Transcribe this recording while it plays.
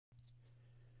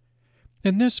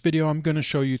In this video, I'm going to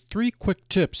show you 3 quick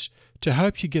tips to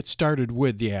help you get started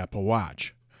with the Apple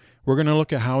Watch. We're going to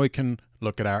look at how we can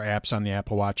look at our apps on the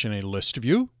Apple Watch in a list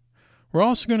view. We're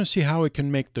also going to see how we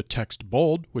can make the text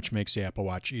bold, which makes the Apple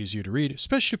Watch easier to read,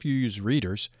 especially if you use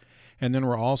readers. And then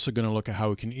we're also going to look at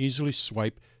how we can easily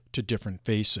swipe to different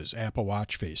faces, Apple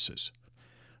Watch faces.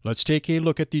 Let's take a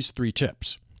look at these 3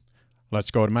 tips. Let's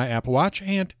go to my Apple Watch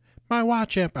and my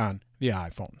Watch app on the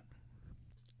iPhone.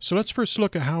 So let's first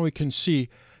look at how we can see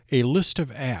a list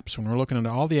of apps when we're looking at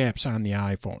all the apps on the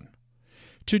iPhone.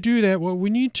 To do that, what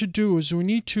we need to do is we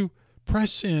need to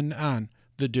press in on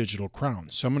the digital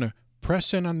crown. So I'm going to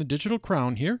press in on the digital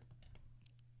crown here.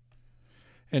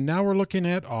 And now we're looking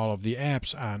at all of the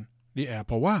apps on the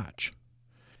Apple Watch.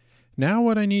 Now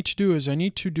what I need to do is I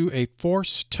need to do a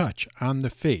force touch on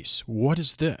the face. What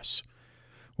is this?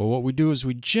 Well, what we do is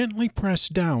we gently press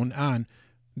down on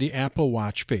the Apple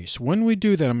Watch face. When we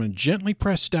do that, I'm going to gently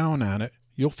press down on it.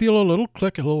 You'll feel a little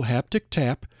click, a little haptic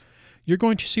tap. You're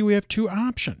going to see we have 2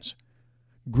 options,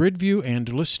 grid view and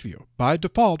list view. By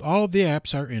default, all of the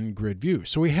apps are in grid view,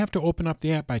 so we have to open up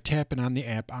the app by tapping on the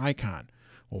app icon.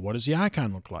 Well, what does the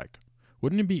icon look like?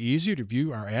 Wouldn't it be easier to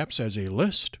view our apps as a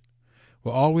list?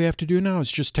 Well, all we have to do now is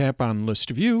just tap on list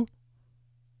view,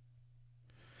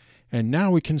 and now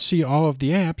we can see all of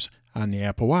the apps on the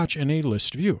Apple Watch in a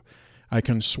list view. I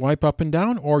can swipe up and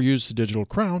down or use the digital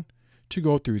crown to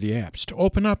go through the apps. To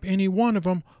open up any one of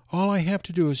them, all I have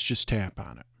to do is just tap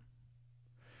on it.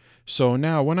 So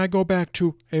now when I go back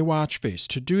to a watch face,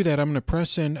 to do that I'm going to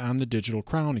press in on the digital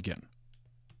crown again.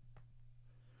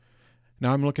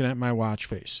 Now I'm looking at my watch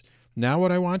face. Now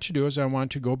what I want to do is I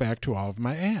want to go back to all of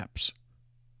my apps.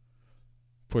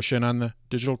 Push in on the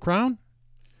digital crown.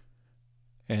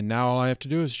 And now all I have to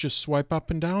do is just swipe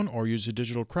up and down or use the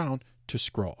digital crown to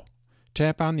scroll.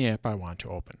 Tap on the app I want to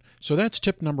open. So that's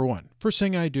tip number 1. First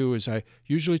thing I do is I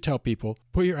usually tell people,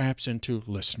 put your apps into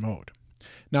list mode.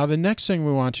 Now the next thing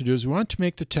we want to do is we want to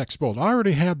make the text bold. I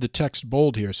already have the text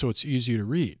bold here, so it's easy to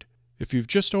read. If you've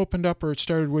just opened up or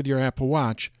started with your Apple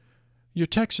Watch, your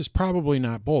text is probably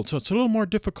not bold, so it's a little more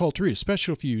difficult to read,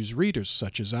 especially if you use readers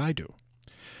such as I do.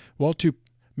 Well, to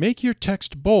make your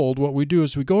text bold, what we do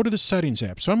is we go to the Settings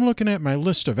app. So I'm looking at my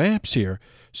list of apps here.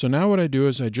 So now what I do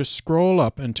is I just scroll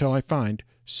up until I find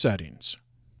Settings.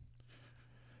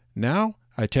 Now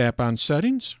I tap on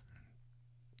Settings.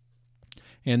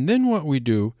 And then what we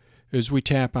do is we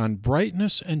tap on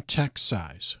Brightness and Text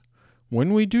Size.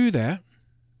 When we do that,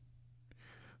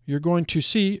 you're going to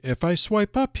see, if I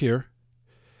swipe up here,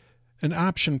 an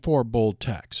option for bold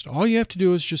text. All you have to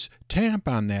do is just tap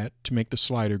on that to make the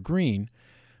slider green.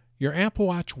 Your Apple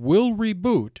Watch will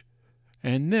reboot,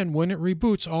 and then when it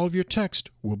reboots, all of your text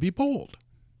will be bold.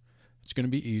 It's going to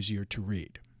be easier to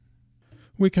read.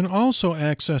 We can also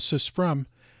access this from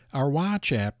our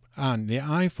Watch app on the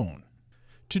iPhone.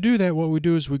 To do that, what we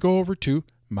do is we go over to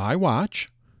My Watch,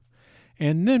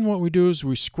 and then what we do is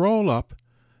we scroll up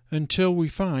until we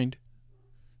find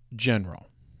General.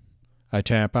 I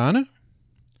tap on it.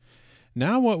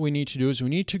 Now what we need to do is we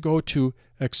need to go to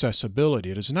Accessibility.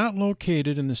 It is not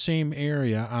located in the same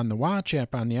area on the Watch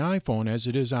app on the iPhone as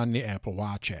it is on the Apple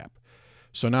Watch app.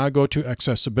 So now I go to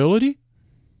Accessibility,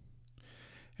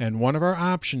 and one of our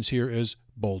options here is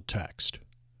bold text.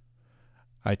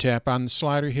 I tap on the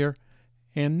slider here,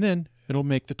 and then it'll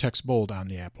make the text bold on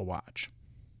the Apple Watch.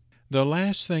 The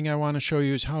last thing I want to show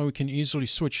you is how we can easily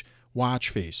switch watch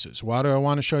faces. Why do I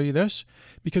want to show you this?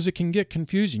 Because it can get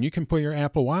confusing. You can put your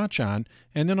Apple Watch on,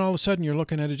 and then all of a sudden you're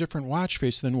looking at a different watch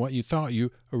face than what you thought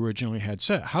you originally had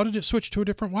set. How did it switch to a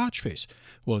different watch face?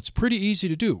 Well, it's pretty easy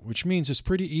to do, which means it's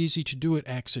pretty easy to do it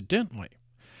accidentally.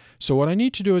 So what I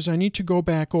need to do is I need to go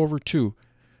back over to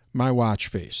my watch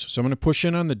face. So I'm going to push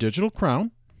in on the digital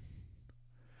crown,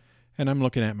 and I'm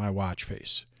looking at my watch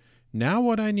face. Now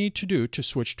what I need to do to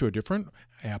switch to a different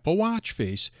Apple Watch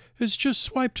face is just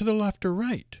swipe to the left or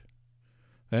right.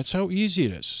 That's how easy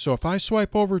it is. So if I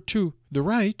swipe over to the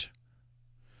right,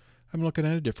 I'm looking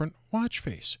at a different watch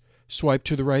face. Swipe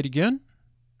to the right again,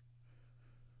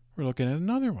 we're looking at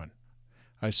another one.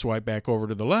 I swipe back over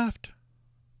to the left,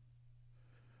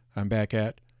 I'm back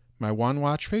at my one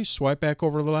watch face. Swipe back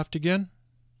over to the left again,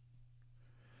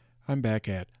 I'm back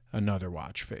at another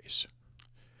watch face.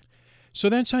 So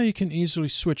that's how you can easily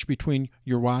switch between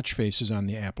your watch faces on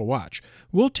the Apple Watch.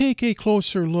 We'll take a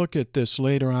closer look at this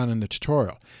later on in the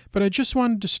tutorial, but I just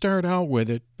wanted to start out with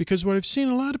it because what I've seen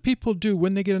a lot of people do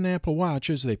when they get an Apple Watch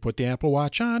is they put the Apple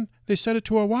Watch on, they set it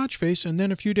to a watch face, and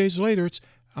then a few days later it's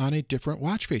on a different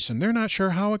watch face, and they're not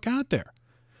sure how it got there.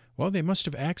 Well, they must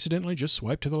have accidentally just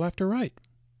swiped to the left or right.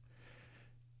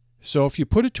 So if you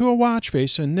put it to a watch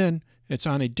face and then it's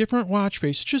on a different watch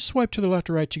face, just swipe to the left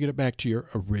or right to get it back to your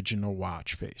original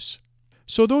watch face.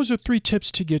 So those are 3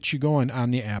 tips to get you going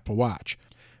on the Apple Watch.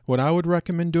 What I would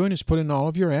recommend doing is putting all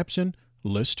of your apps in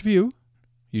list view.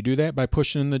 You do that by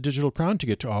pushing in the digital crown to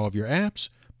get to all of your apps.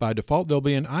 By default, they'll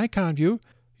be in icon view.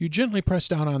 You gently press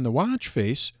down on the watch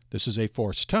face. This is a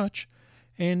forced touch.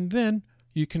 And then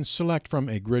you can select from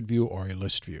a grid view or a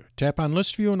list view. Tap on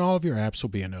list view and all of your apps will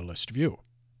be in a list view.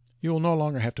 You will no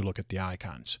longer have to look at the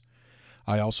icons.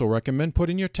 I also recommend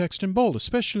putting your text in bold,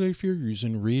 especially if you're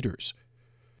using readers.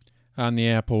 On the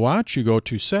Apple Watch, you go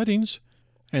to Settings,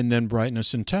 and then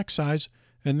Brightness and Text Size,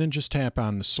 and then just tap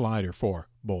on the slider for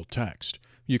bold text.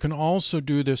 You can also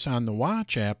do this on the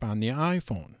Watch app on the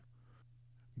iPhone.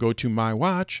 Go to My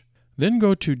Watch, then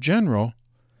go to General,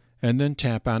 and then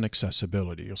tap on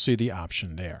Accessibility. You'll see the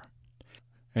option there.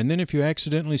 And then if you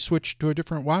accidentally switch to a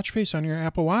different watch face on your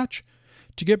Apple Watch,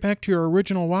 to get back to your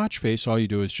original watch face, all you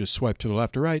do is just swipe to the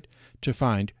left or right to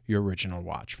find your original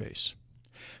watch face.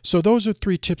 So those are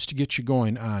 3 tips to get you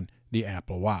going on the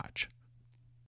Apple Watch.